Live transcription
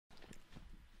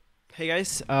Hey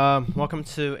guys, welcome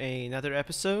to another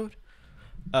episode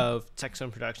of Tech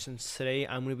Zone Productions. Today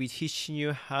I'm going to be teaching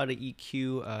you how to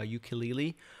EQ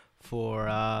ukulele for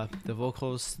the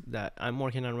vocals that I'm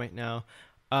working on right now.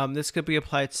 This could be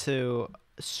applied to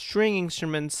string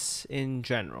instruments in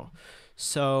general.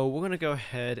 So we're going to go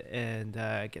ahead and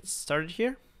get started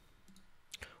here.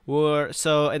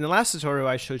 So in the last tutorial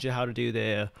I showed you how to do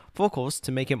the vocals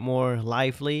to make it more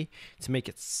lively, to make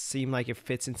it seem like it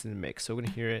fits into the mix. So we're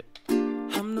going to hear it.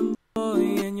 I'm the boy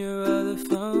in your other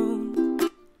phone,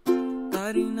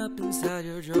 lighting up inside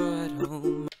your drawer at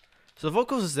home. So the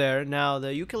vocals is there. Now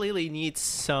the ukulele needs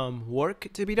some work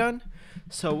to be done.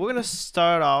 So we're gonna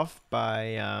start off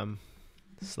by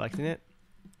selecting it.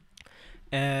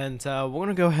 And we're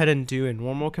gonna go ahead and do a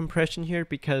normal compression here,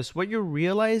 because what you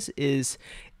realize is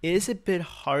a bit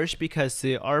harsh because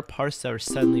there are parts that are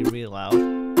suddenly really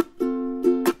loud,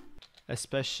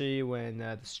 especially when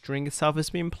the string itself is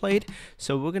being played.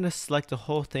 So we're gonna select the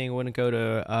whole thing. We're gonna go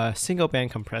to single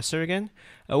band compressor again.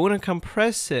 We're gonna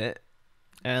compress it.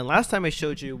 And last time I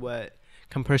showed you what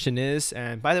compression is,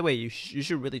 and by the way, you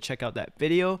should really check out that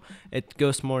video. It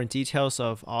goes more in details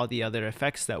of all the other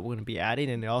effects that we're gonna be adding,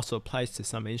 and it also applies to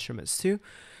some instruments too.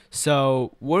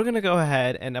 So we're gonna go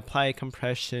ahead and apply a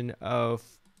compression of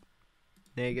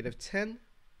 -10.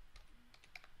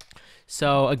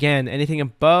 So again, anything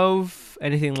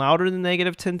louder than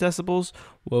 -10 decibels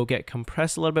will get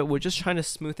compressed a little bit. We're just trying to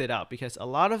smooth it out because a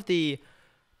lot of the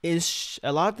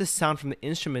sound from the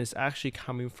instrument is actually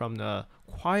coming from the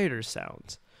quieter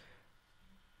sounds.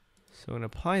 So I'm gonna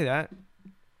apply that.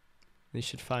 You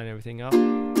should find everything out.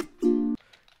 I'm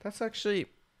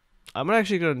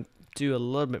actually gonna do a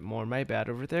little bit more. My bad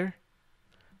over there.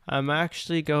 I'm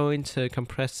actually going to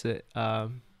compress it.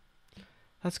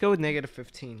 Let's go with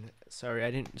 -15. Sorry, I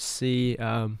didn't see.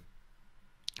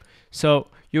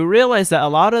 So you'll realize that a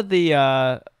lot of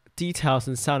the details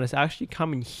and sound is actually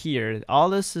coming here. All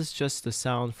this is just the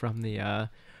sound from the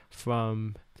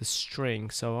string.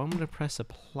 So I'm gonna press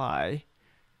apply,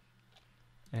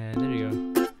 and there you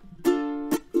go.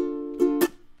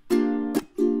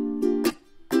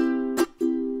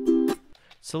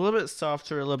 It's a little bit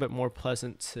softer, a little bit more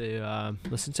pleasant to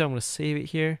listen to. I'm gonna save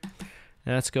it here.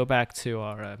 Now let's go back to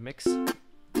our mix.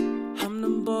 I'm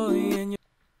the boy in your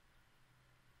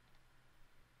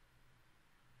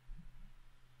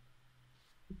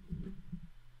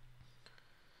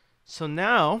So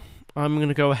now I'm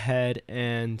gonna go ahead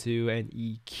and do an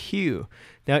EQ.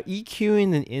 Now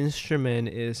EQing an instrument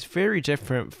is very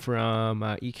different from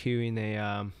EQing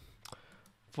a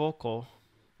vocal.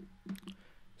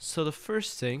 So the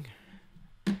first thing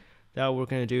that we're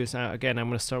going to do is, again, I'm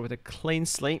going to start with a clean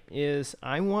slate. Is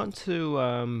I want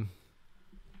to,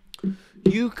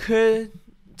 you could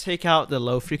take out the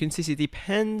low frequencies. It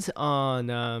depends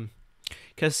on,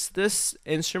 because this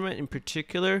instrument in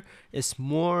particular is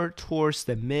more towards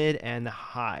the mid and the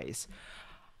highs.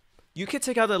 You could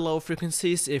take out the low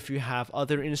frequencies if you have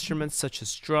other instruments such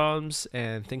as drums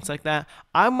and things like that.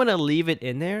 I'm going to leave it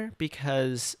in there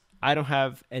because I don't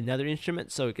have another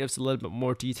instrument, so it gives a little bit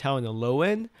more detail in the low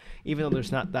end, even though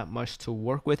there's not that much to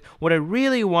work with. What I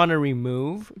really want to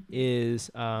remove is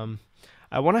I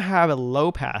want to have a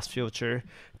low pass filter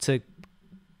to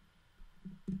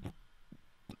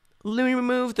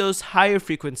remove those higher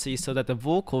frequencies so that the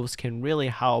vocals can really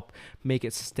help make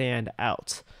it stand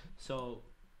out. So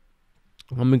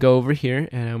I'm going to go over here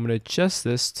and I'm going to adjust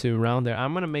this to around there.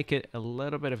 I'm going to make it a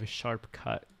little bit of a sharp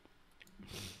cut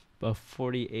of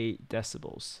 48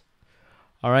 decibels.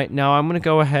 All right, now I'm going to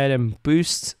go ahead and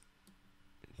boost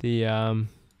the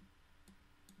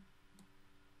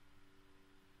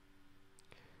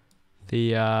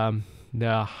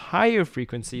higher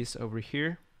frequencies over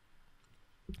here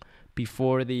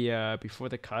before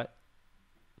the cut.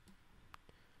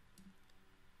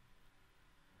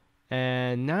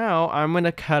 And now I'm going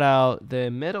to cut out the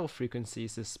middle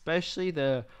frequencies, especially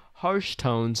the harsh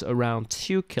tones around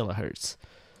 2 kilohertz.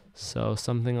 So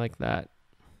something like that.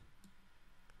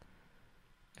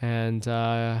 And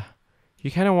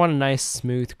you kind of want a nice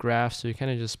smooth graph, so you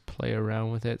kind of just play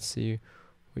around with it, see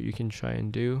what you can try and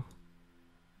do.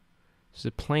 There's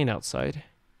a plane outside.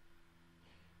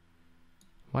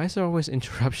 Why is there always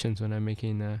interruptions when I'm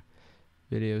making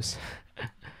videos?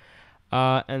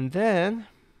 And then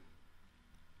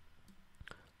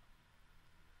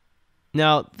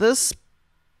now this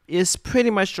is pretty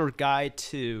much your guide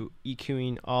to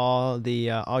EQing all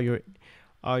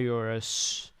your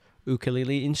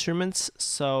ukulele instruments.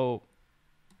 So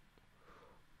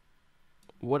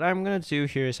what I'm gonna do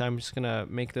here is I'm just gonna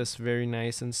make this very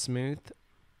nice and smooth.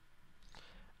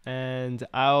 and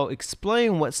I'll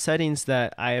explain what settings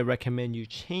that I recommend you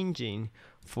changing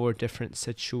for different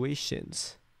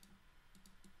situations.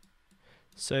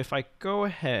 So if I go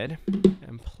ahead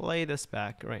and play this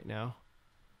back right now.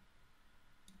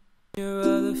 Your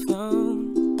other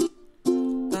phone.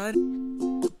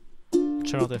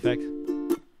 Turn off the effect.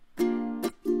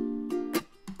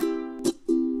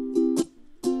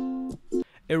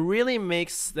 It really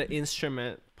makes the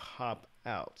instrument pop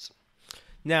out.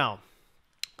 Now,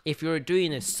 if you're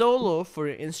doing a solo for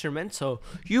an instrumental,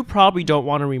 you probably don't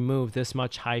want to remove this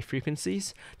much high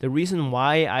frequencies. The reason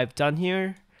why I've done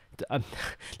here,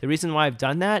 the reason why I've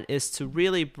done that is to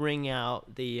really bring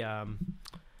out the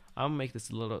I'll make this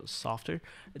a little softer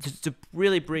to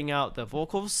really bring out the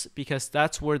vocals, because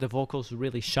that's where the vocals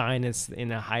really shine, is in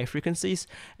the high frequencies.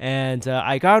 And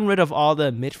I got rid of all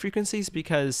the mid frequencies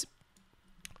because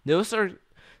those are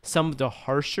some of the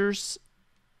harsh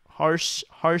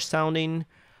sounding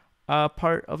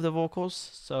part of the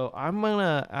vocals. So I'm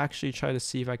gonna actually try to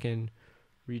see if I can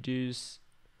reduce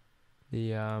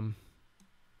the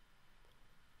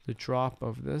drop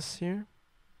of this here.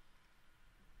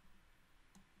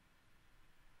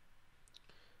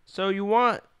 So you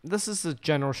want, this is the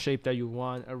general shape that you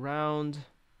want, around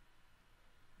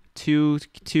 2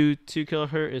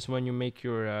 kilohertz is when you make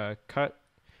your cut,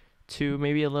 to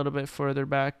maybe a little bit further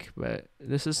back, but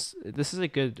this is a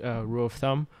good rule of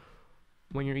thumb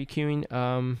when you're EQing.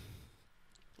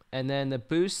 And then the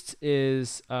boost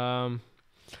is up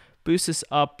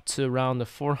to around the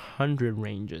 400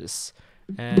 ranges,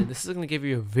 and this is going to give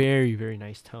you a very, very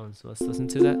nice tone. So let's listen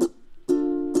to that.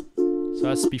 So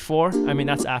that's before, I mean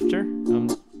that's after. Turn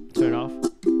it off.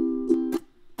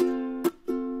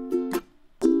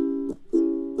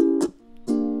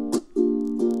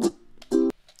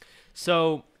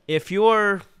 So if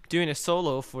you're doing a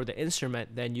solo for the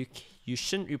instrument, then you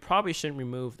probably shouldn't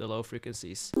remove the low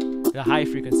frequencies, the high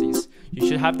frequencies. You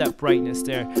should have that brightness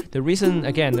there. The reason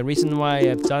why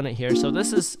I've done it here, so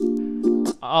this is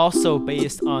also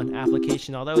based on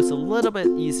application, although it's a little bit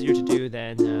easier to do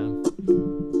than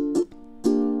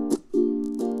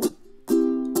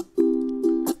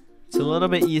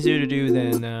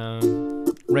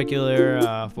regular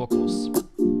vocals.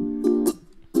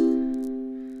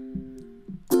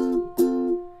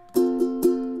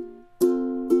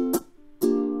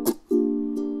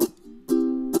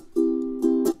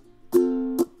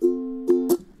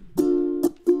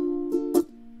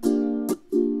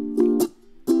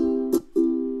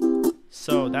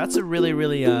 So that's a really,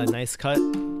 really nice cut.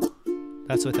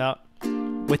 That's without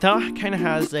kind of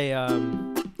has a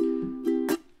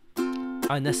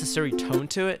unnecessary tone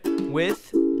to it,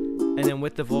 with, and then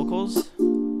with the vocals.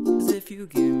 If you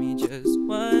give me just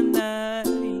one night,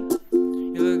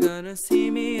 you're gonna see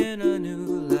me in a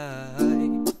new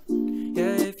light.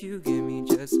 Yeah, if you give me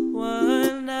just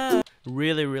one night.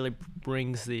 Really, really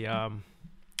brings the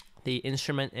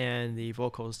instrument and the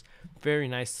vocals very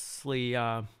nicely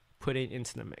putting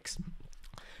into the mix.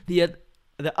 The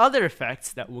other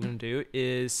effects that we're gonna do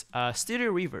is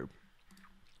studio reverb.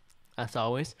 As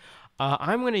always,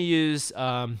 I'm going to use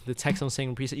the text on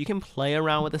single preset. You can play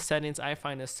around with the settings. I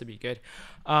find this to be good.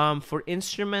 For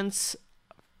instruments,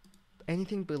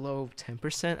 anything below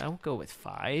 10%, I'll go with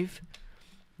 5.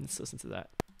 Let's listen to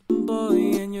that. Boy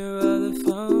in your other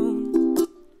phone.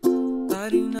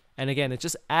 And again, it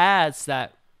just adds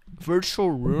that virtual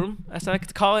room, as I like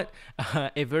to call it,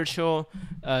 a virtual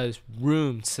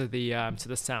room to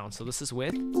the sound. So this is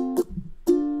with, and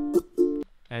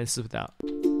this is without.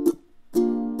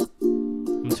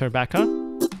 Turn it back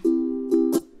on.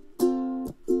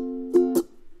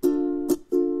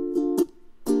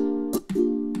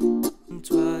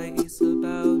 Twice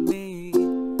about me,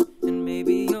 and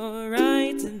maybe you're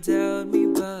right to doubt me,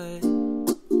 but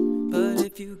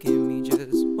if you give me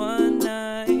just one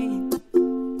night,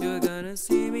 you're gonna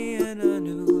see me in a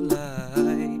new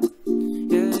light.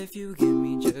 Yeah, if you give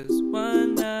me just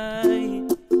one night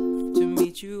to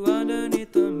meet you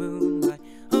underneath the moonlight.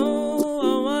 Oh,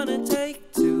 I wanna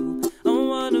take two, I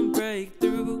wanna break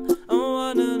through, I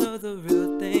wanna know the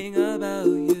real thing about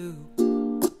you,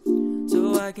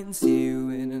 so I can see you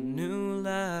in a new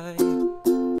light.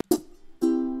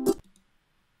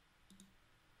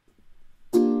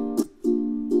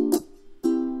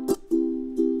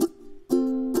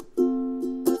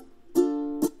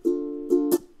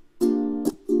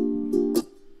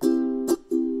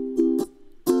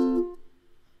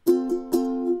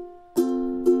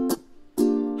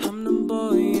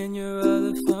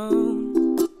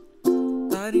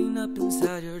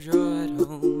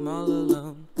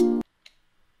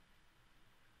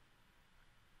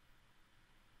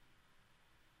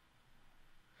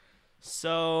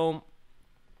 So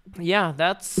yeah,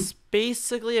 that's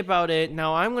basically about it.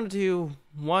 Now I'm going to do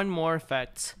one more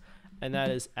effect, and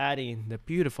that is adding the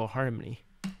beautiful harmony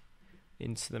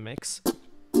into the mix.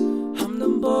 I'm the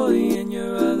boy in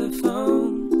your other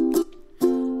phone,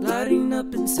 lighting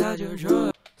up inside your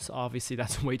drawer. So obviously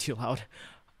that's way too loud.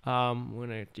 I'm going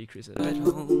to decrease it. At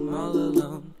home all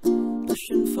alone,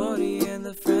 pushing 40 in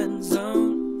the friend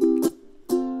zone.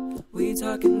 We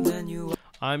talking then you.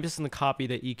 I'm just going to copy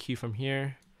the EQ from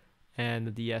here and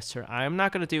the de-esser. I'm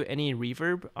not going to do any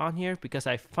reverb on here because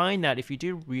I find that if you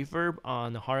do reverb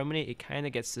on the harmony, it kind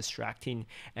of gets distracting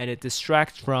and it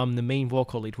distracts from the main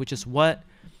vocal lead, which is what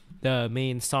the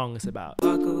main song is about.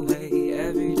 Walk away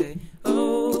every day.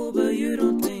 Oh, but you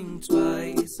don't think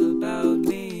twice about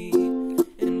me.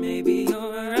 And maybe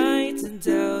you're right to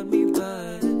doubt me,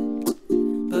 but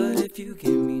if you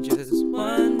give me just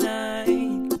one night,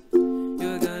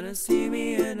 you're gonna see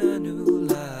me in a new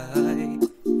light.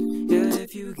 Yeah,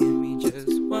 if you give me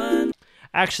just one.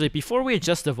 Actually, before we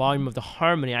adjust the volume of the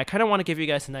harmony, I kind of want to give you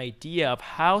guys an idea of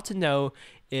how to know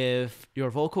if your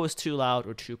vocal is too loud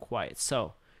or too quiet.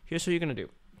 So here's what you're going to do.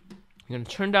 You're going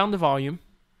to turn down the volume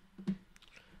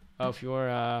of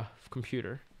your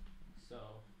computer. So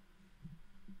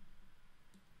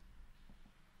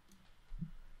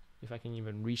if I can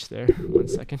even reach there, 1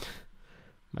 second.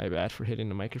 My bad for hitting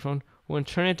the microphone. We're going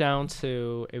to turn it down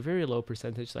to a very low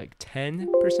percentage, like 10%.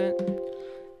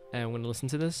 And I'm going to listen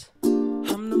to this.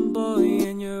 I'm the boy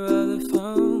in your other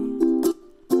phone,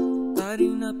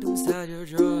 lighting up inside your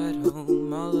drawer at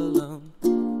home all alone,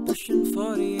 pushing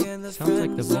 40 in the Sounds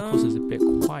like the vocals is a bit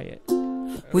quiet.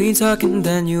 We talking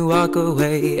then you walk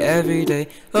away every day.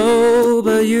 Oh,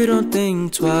 but you don't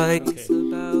think twice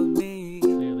about me.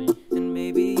 Clearly. And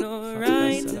maybe you're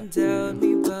right to doubt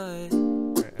me, but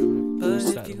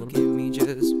if you give me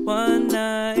just one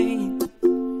night,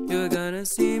 you're gonna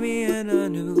see me in a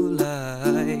new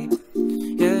light.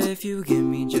 Yeah, if you give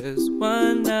me just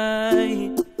one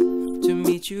night to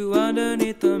meet you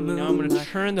underneath the moon. Now I'm gonna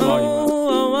turn the volume up.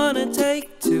 Oh, I wanna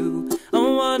take two. I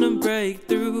wanna break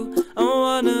through. I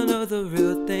wanna know the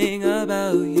real thing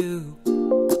about you,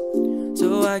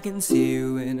 so I can see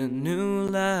you in a new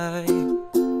light.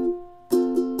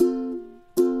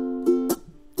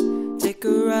 Take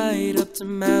a ride up to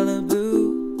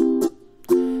Malibu.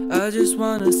 I just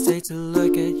wanna stay to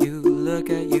look at you, look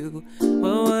at you.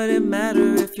 What would it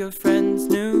matter if your friends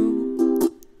knew?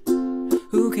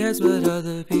 Who cares what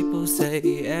other people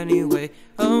say anyway?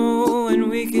 Oh, and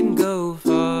we can go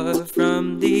far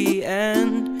from the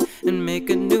end and make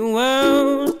a new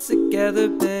world together,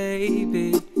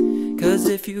 baby. Cause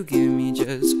if you give me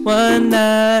just one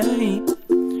night,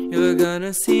 you're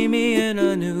gonna see me in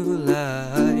a new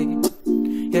light.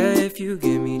 Yeah, if you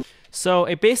give me. So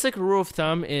a basic rule of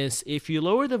thumb is if you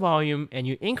lower the volume and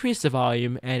you increase the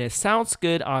volume and it sounds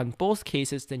good on both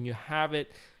cases, then you have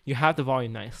the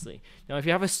volume nicely. Now if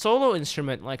you have a solo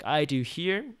instrument like I do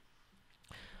here,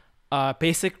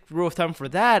 basic rule of thumb for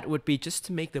that would be just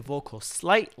to make the vocal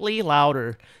slightly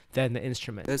louder than the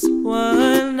instrument. Just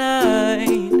one night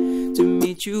to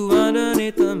meet you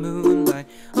underneath the moonlight.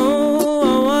 Oh,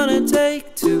 I wanna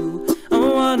take two. I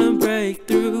wanna break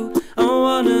through. I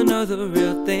wanna know the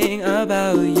real thing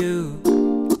about you,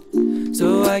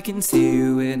 so I can see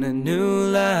you in a new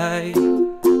light.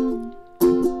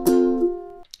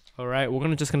 Alright,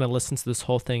 we're just gonna listen to this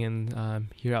whole thing and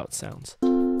hear how it sounds.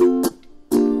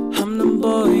 I'm the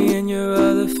boy in your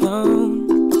other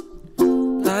phone,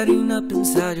 lighting up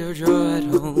inside your drawer at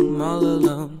home all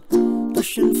alone,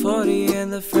 pushing 40 in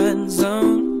the friend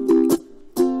zone.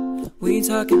 We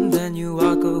talking then you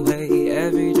walk away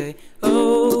every day.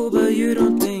 Oh, but you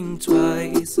don't think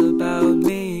twice about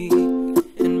me.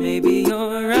 And maybe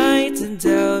you're right to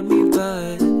doubt me,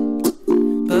 but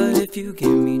if you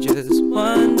give me just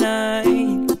one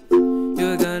night,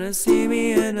 you're gonna see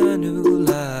me in a new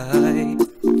light.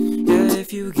 Yeah,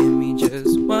 if you give me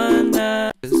just one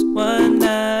night, just one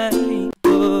night.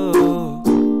 Oh,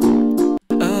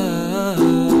 oh,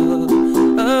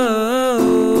 oh,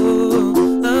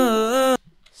 oh.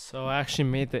 So I actually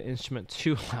made the instrument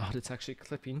too loud. It's actually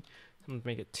clipping. I'm gonna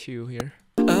make it 2 here.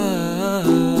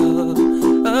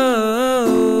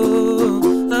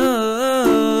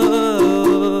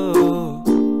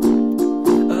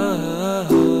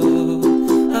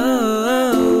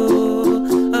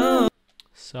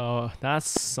 So that's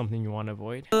something you want to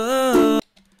avoid. I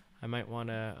might want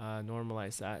to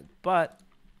normalize that, but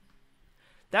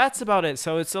that's about it.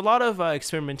 So it's a lot of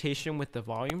experimentation with the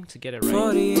volume to get it right.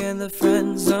 40 in the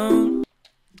friend zone.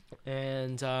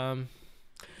 And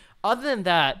Other than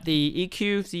that, the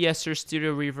EQ, the Jiajer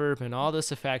Studio Reverb, and all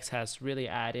those effects has really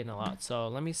added in a lot. So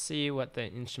let me see what the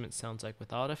instrument sounds like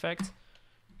without effect.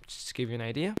 Just to give you an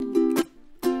idea.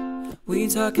 We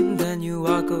talk and then you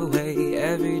walk away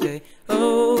every day.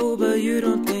 Oh, but you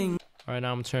don't think Alright,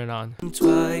 now I'm turning it on.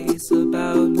 twice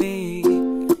about me.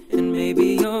 And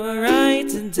maybe you're right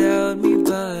to doubt me,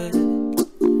 but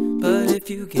if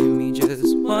you give me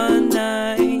just one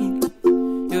night,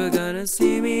 you're gonna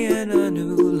see me in a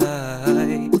new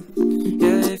light.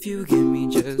 Yeah, if you give me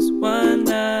just one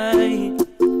night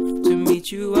to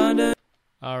meet you under.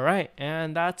 Alright,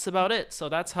 and that's about it. So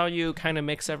that's how you kind of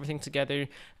mix everything together.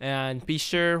 And be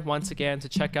sure, once again, to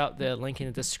check out the link in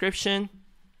the description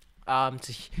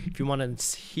if you want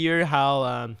to hear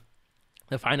how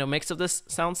the final mix of this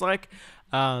sounds like.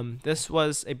 This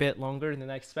was a bit longer than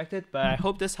I expected, but I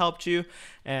hope this helped you.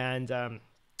 And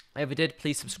if it did,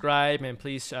 please subscribe and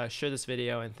please share this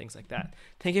video and things like that.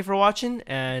 Thank you for watching,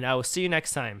 and I will see you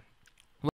next time.